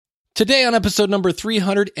Today on episode number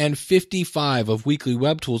 355 of Weekly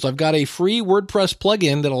Web Tools, I've got a free WordPress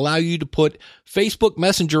plugin that allows you to put Facebook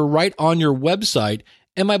Messenger right on your website.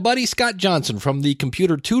 And my buddy Scott Johnson from the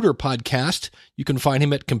Computer Tutor podcast, you can find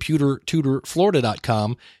him at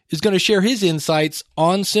computertutorflorida.com, is going to share his insights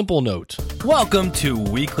on SimpleNote. Welcome to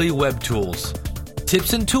Weekly Web Tools,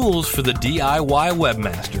 tips and tools for the DIY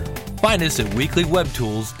webmaster. Find us at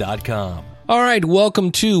weeklywebtools.com. All right,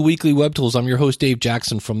 welcome to Weekly Web Tools. I'm your host, Dave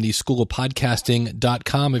Jackson from the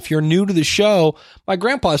schoolofpodcasting.com. If you're new to the show, my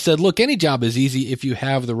grandpa said, look, any job is easy if you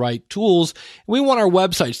have the right tools. We want our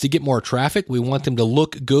websites to get more traffic. We want them to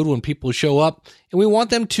look good when people show up, and we want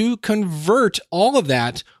them to convert all of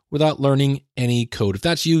that without learning any code. If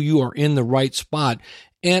that's you, you are in the right spot.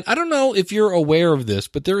 And I don't know if you're aware of this,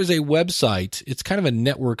 but there is a website. It's kind of a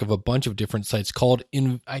network of a bunch of different sites called,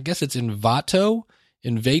 Envato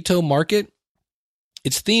Market.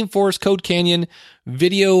 It's ThemeForest, CodeCanyon,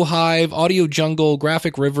 Video Hive, Audio Jungle,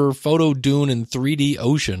 Graphic River, Photo Dune, and 3D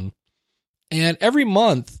Ocean. And every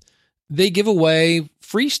month, they give away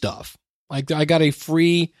free stuff. Like I got a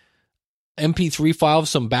free MP3 file of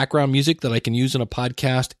some background music that I can use in a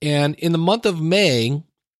podcast. And in the month of May,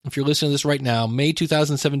 if you're listening to this right now, May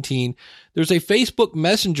 2017, there's a Facebook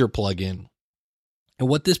Messenger plugin. And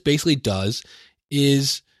what this basically does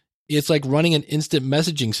is it's like running an instant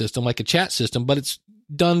messaging system, like a chat system, but it's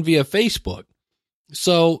done via Facebook.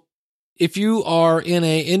 So if you are in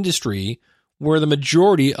an industry where the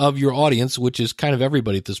majority of your audience, which is kind of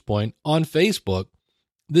everybody at this point, on Facebook,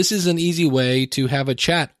 this is an easy way to have a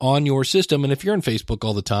chat on your system. And if you're on Facebook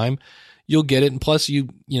all the time, you'll get it. And plus, you'll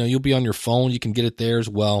be on your phone. You can get it there as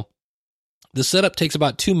well. The setup takes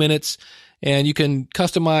about 2 minutes, and you can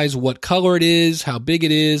customize what color it is, how big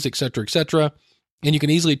it is, et cetera, et cetera. And you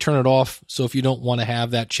can easily turn it off. So if you don't want to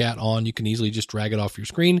have that chat on, you can easily just drag it off your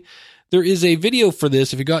screen. There is a video for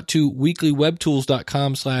this if you got to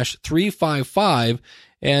weeklywebtools.com/355.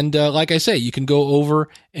 And like I say, you can go over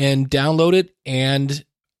and download it. And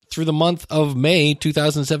through the month of May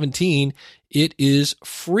 2017, it is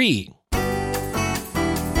free.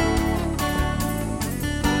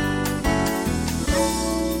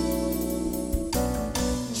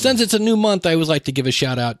 Since it's a new month, I always like to give a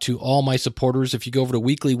shout out to all my supporters. If you go over to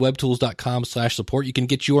weeklywebtools.com/support, you can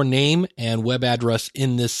get your name and web address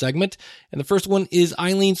in this segment. And the first one is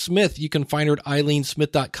Eileen Smith. You can find her at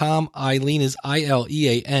eileensmith.com. Eileen is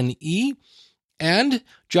I-L-E-A-N-E. And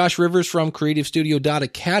Josh Rivers from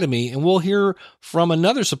creativestudio.academy. And we'll hear from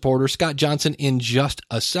another supporter, Scott Johnson, in just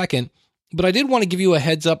a second. But I did want to give you a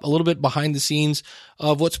heads up, a little bit behind the scenes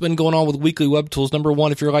of what's been going on with Weekly Web Tools. Number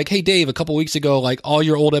one, if you're like, hey, Dave, a couple weeks ago, like all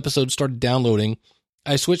your old episodes started downloading,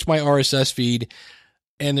 I switched my RSS feed,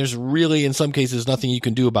 and there's really, in some cases, nothing you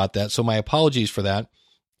can do about that. So my apologies for that.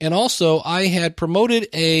 And also, I had promoted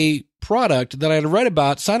a product that I had read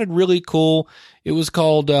about, sounded really cool. It was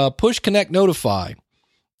called Push Connect Notify.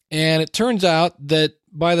 And it turns out that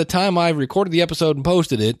by the time I recorded the episode and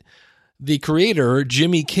posted it, the creator,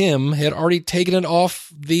 Jimmy Kim, had already taken it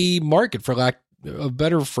off the market, for lack of a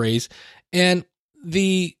better phrase. And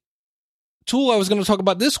the tool I was going to talk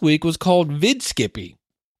about this week was called VidSkippy.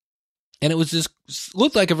 And it was just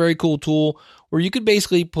looked like a very cool tool where you could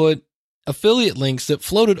basically put affiliate links that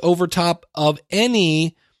floated over top of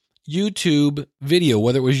any YouTube video,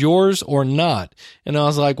 whether it was yours or not. And I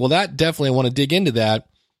was like, well, that definitely I want to dig into that.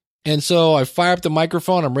 And so I fire up the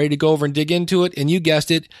microphone. I'm ready to go over and dig into it. And you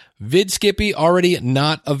guessed it, VidSkippy already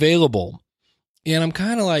not available. And I'm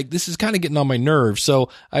kind of like, this is kind of getting on my nerves. So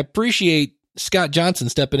I appreciate Scott Johnson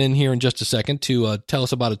stepping in here in just a second to tell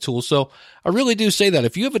us about a tool. So I really do say that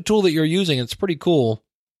if you have a tool that you're using, it's pretty cool.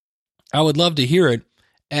 I would love to hear it,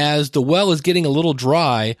 as the well is getting a little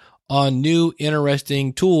dry on new,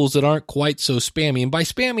 interesting tools that aren't quite so spammy. And by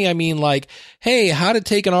spammy, I mean like, hey, how to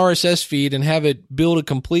take an RSS feed and have it build a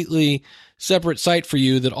completely separate site for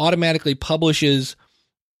you that automatically publishes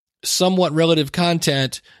somewhat relative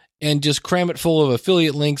content and just cram it full of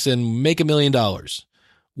affiliate links and make $1 million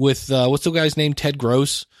with, what's the guy's name? Ted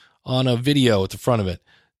Gross on a video at the front of it.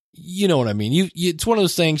 You know what I mean? It's one of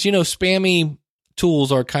those things, spammy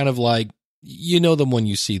tools are kind of like, you know them when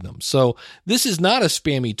you see them. So this is not a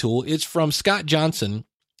spammy tool. It's from Scott Johnson.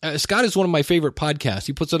 Scott is one of my favorite podcasts.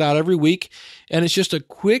 He puts it out every week, and it's just a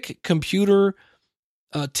quick computer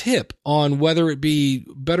tip on whether it be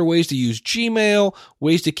better ways to use Gmail,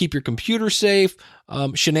 ways to keep your computer safe,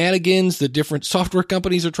 shenanigans that different software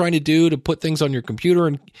companies are trying to do to put things on your computer.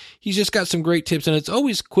 And he's just got some great tips, and it's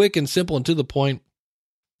always quick and simple and to the point.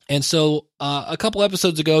 And so a couple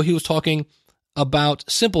episodes ago, he was talking about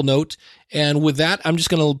SimpleNote. And with that, I'm just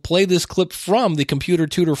going to play this clip from the Computer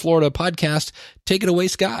Tutor Florida podcast. Take it away,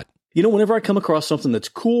 Scott. Whenever I come across something that's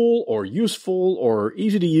cool or useful or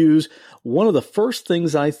easy to use, one of the first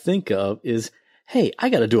things I think of is, hey, I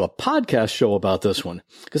got to do a podcast show about this one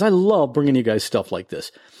because I love bringing you guys stuff like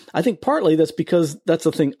this. I think partly that's because that's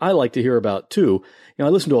the thing I like to hear about too. I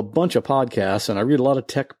listen to a bunch of podcasts and I read a lot of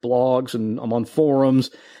tech blogs and I'm on forums,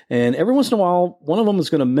 and every once in a while, one of them is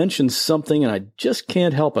going to mention something and I just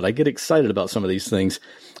can't help it. I get excited about some of these things.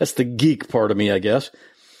 That's the geek part of me, I guess.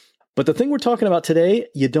 But the thing we're talking about today,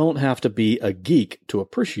 you don't have to be a geek to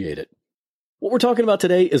appreciate it. What we're talking about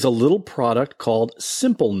today is a little product called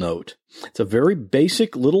Simplenote. It's a very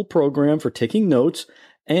basic little program for taking notes,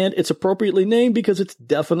 and it's appropriately named because it's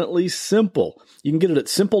definitely simple. You can get it at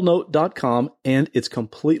simplenote.com, and it's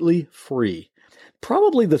completely free.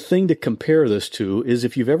 Probably the thing to compare this to is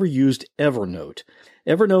if you've ever used Evernote.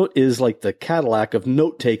 Evernote is like the Cadillac of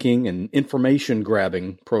note-taking and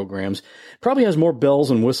information-grabbing programs. Probably has more bells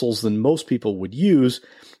and whistles than most people would use,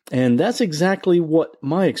 and that's exactly what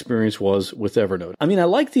my experience was with Evernote. I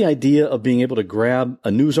like the idea of being able to grab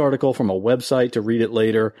a news article from a website to read it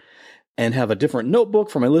later, and have a different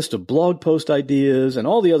notebook for my list of blog post ideas and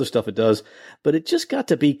all the other stuff it does, but it just got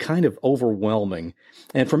to be kind of overwhelming.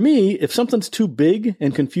 And for me, if something's too big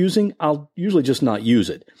and confusing, I'll usually just not use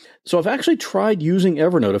it. So I've actually tried using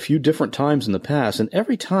Evernote a few different times in the past, and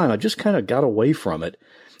every time I just kind of got away from it.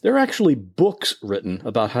 There are actually books written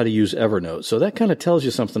about how to use Evernote, so that kind of tells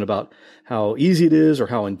you something about how easy it is or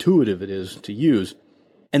how intuitive it is to use.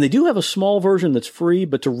 And they do have a small version that's free,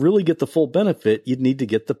 but to really get the full benefit, you'd need to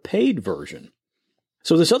get the paid version.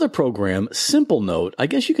 So this other program, Simplenote, I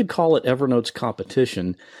guess you could call it Evernote's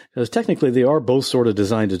competition, because technically they are both sort of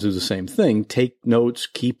designed to do the same thing. Take notes,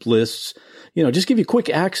 keep lists, just give you quick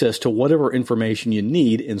access to whatever information you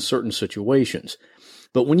need in certain situations.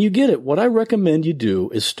 But when you get it, what I recommend you do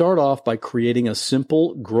is start off by creating a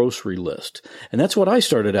simple grocery list. And that's what I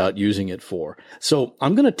started out using it for. So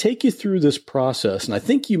I'm going to take you through this process, and I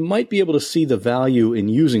think you might be able to see the value in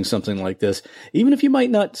using something like this, even if you might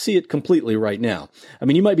not see it completely right now.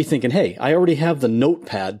 You might be thinking, hey, I already have the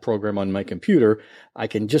Notepad program on my computer. I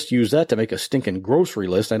can just use that to make a stinking grocery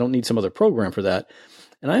list. I don't need some other program for that.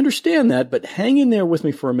 And I understand that, but hang in there with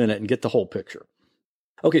me for a minute and get the whole picture.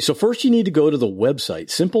 Okay, so first you need to go to the website,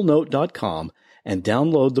 simplenote.com, and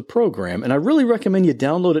download the program. And I really recommend you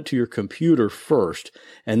download it to your computer first.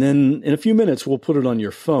 And then in a few minutes, we'll put it on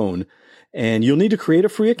your phone. And you'll need to create a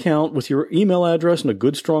free account with your email address and a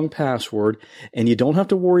good, strong password. And you don't have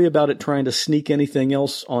to worry about it trying to sneak anything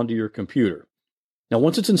else onto your computer. Now,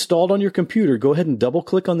 once it's installed on your computer, go ahead and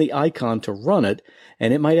double-click on the icon to run it,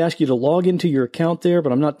 and it might ask you to log into your account there,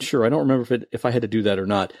 but I'm not sure. I don't remember if I had to do that or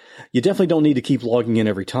not. You definitely don't need to keep logging in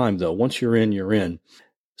every time, though. Once you're in, you're in.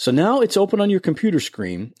 So now it's open on your computer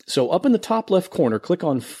screen. So up in the top left corner, click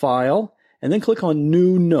on File, and then click on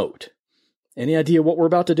New Note. Any idea what we're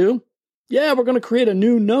about to do? Yeah, we're going to create a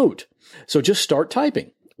new note. So just start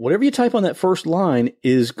typing. Whatever you type on that first line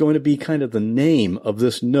is going to be kind of the name of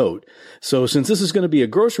this note. So since this is going to be a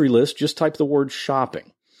grocery list, just type the word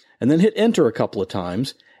shopping and then hit enter a couple of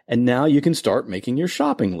times. And now you can start making your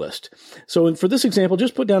shopping list. So for this example,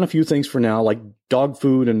 just put down a few things for now, like dog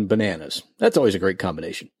food and bananas. That's always a great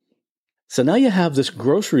combination. So now you have this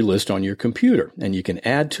grocery list on your computer, and you can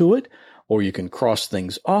add to it, or you can cross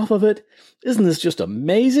things off of it. Isn't this just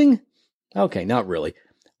amazing? Okay, not really.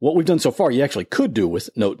 What we've done so far, you actually could do with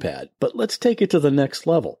Notepad, but let's take it to the next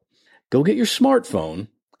level. Go get your smartphone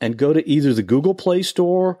and go to either the Google Play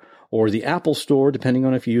Store or the Apple Store, depending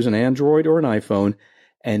on if you use an Android or an iPhone,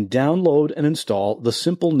 and download and install the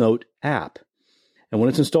Simplenote app. And when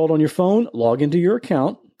it's installed on your phone, log into your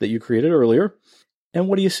account that you created earlier. And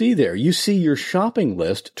what do you see there? You see your shopping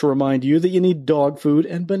list to remind you that you need dog food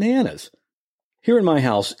and bananas. Here in my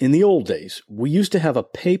house, in the old days, we used to have a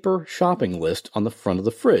paper shopping list on the front of the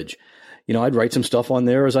fridge. I'd write some stuff on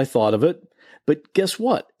there as I thought of it. But guess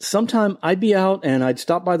what? Sometime I'd be out and I'd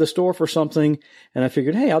stop by the store for something, and I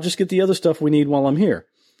figured, hey, I'll just get the other stuff we need while I'm here.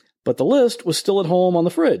 But the list was still at home on the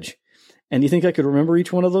fridge. And you think I could remember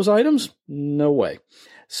each one of those items? No way.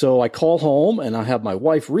 So I call home and I have my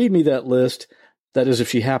wife read me that list. That is, if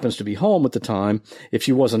she happens to be home at the time. If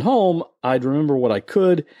she wasn't home, I'd remember what I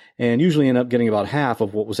could and usually end up getting about half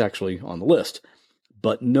of what was actually on the list.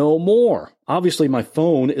 But no more. Obviously, my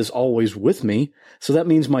phone is always with me, so that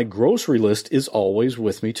means my grocery list is always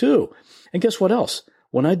with me too. And guess what else?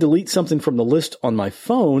 When I delete something from the list on my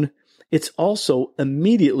phone, it's also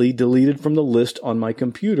immediately deleted from the list on my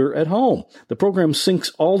computer at home. The program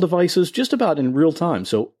syncs all devices just about in real time,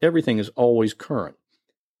 so everything is always current.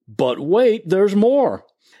 But wait, there's more.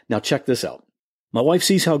 Now check this out. My wife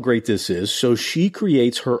sees how great this is, so she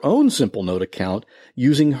creates her own Simple Note account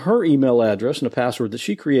using her email address and a password that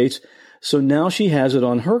she creates. So now she has it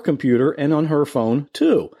on her computer and on her phone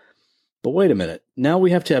too. But wait a minute. Now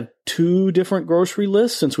we have to have 2 different grocery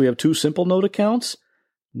lists since we have 2 Simple Note accounts?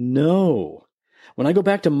 No. When I go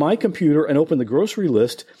back to my computer and open the grocery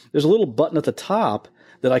list, there's a little button at the top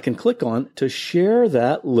that I can click on to share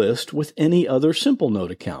that list with any other Simple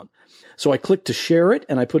Note account. So I click to share it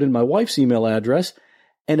and I put in my wife's email address,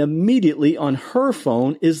 and immediately on her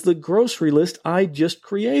phone is the grocery list I just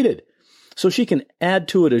created. So she can add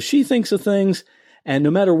to it as she thinks of things, and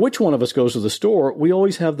no matter which one of us goes to the store, we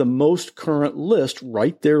always have the most current list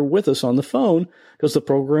right there with us on the phone because the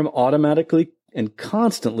program automatically and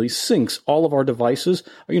constantly syncs all of our devices,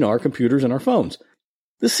 our computers and our phones.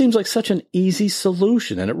 This seems like such an easy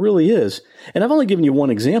solution, and it really is. And I've only given you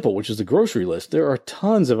one example, which is the grocery list. There are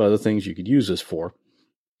tons of other things you could use this for.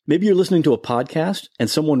 Maybe you're listening to a podcast and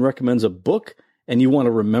someone recommends a book and you want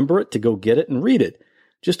to remember it to go get it and read it.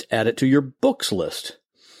 Just add it to your books list.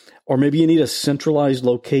 Or maybe you need a centralized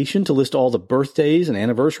location to list all the birthdays and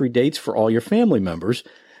anniversary dates for all your family members.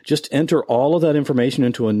 Just enter all of that information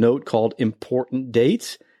into a note called Important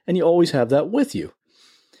Dates, and you always have that with you.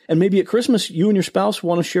 And maybe at Christmas, you and your spouse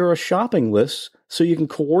want to share a shopping list so you can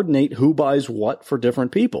coordinate who buys what for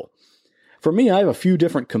different people. For me, I have a few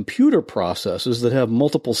different computer processes that have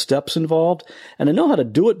multiple steps involved, and I know how to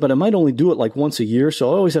do it, but I might only do it like once a year, so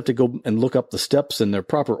I always have to go and look up the steps in their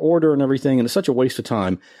proper order and everything, and it's such a waste of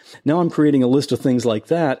time. Now I'm creating a list of things like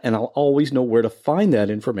that, and I'll always know where to find that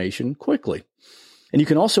information quickly. And you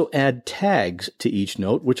can also add tags to each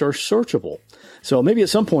note, which are searchable. So maybe at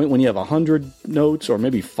some point when you have 100 notes or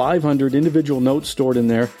maybe 500 individual notes stored in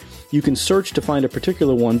there, you can search to find a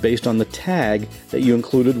particular one based on the tag that you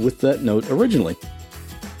included with that note originally.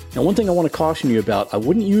 Now, one thing I want to caution you about, I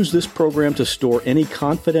wouldn't use this program to store any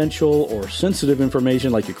confidential or sensitive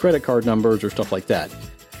information like your credit card numbers or stuff like that.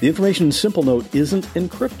 The information in Simple Note isn't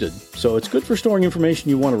encrypted, so it's good for storing information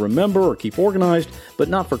you want to remember or keep organized, but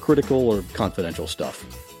not for critical or confidential stuff.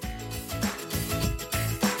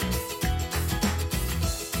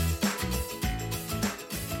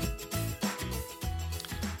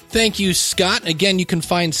 Thank you, Scott. Again, you can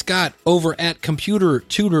find Scott over at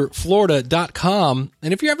ComputerTutorFlorida.com.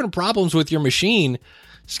 And if you're having problems with your machine,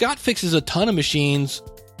 Scott fixes a ton of machines.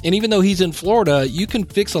 And even though he's in Florida, you can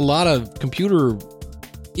fix a lot of computer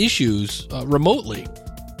issues remotely.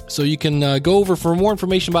 So you can go over for more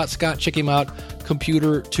information about Scott. Check him out,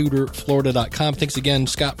 ComputerTutorFlorida.com. Thanks again,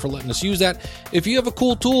 Scott, for letting us use that. If you have a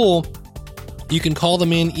cool tool, you can call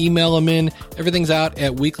them in, email them in. Everything's out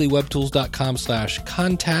at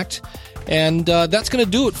weeklywebtools.com/contact. And that's going to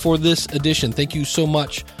do it for this edition. Thank you so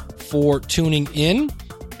much for tuning in.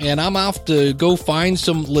 And I'm off to go find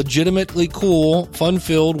some legitimately cool,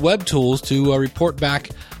 fun-filled web tools to report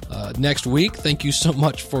back next week. Thank you so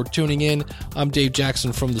much for tuning in. I'm Dave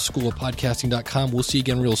Jackson from the schoolofpodcasting.com. We'll see you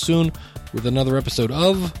again real soon with another episode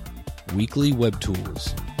of Weekly Web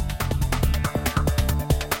Tools.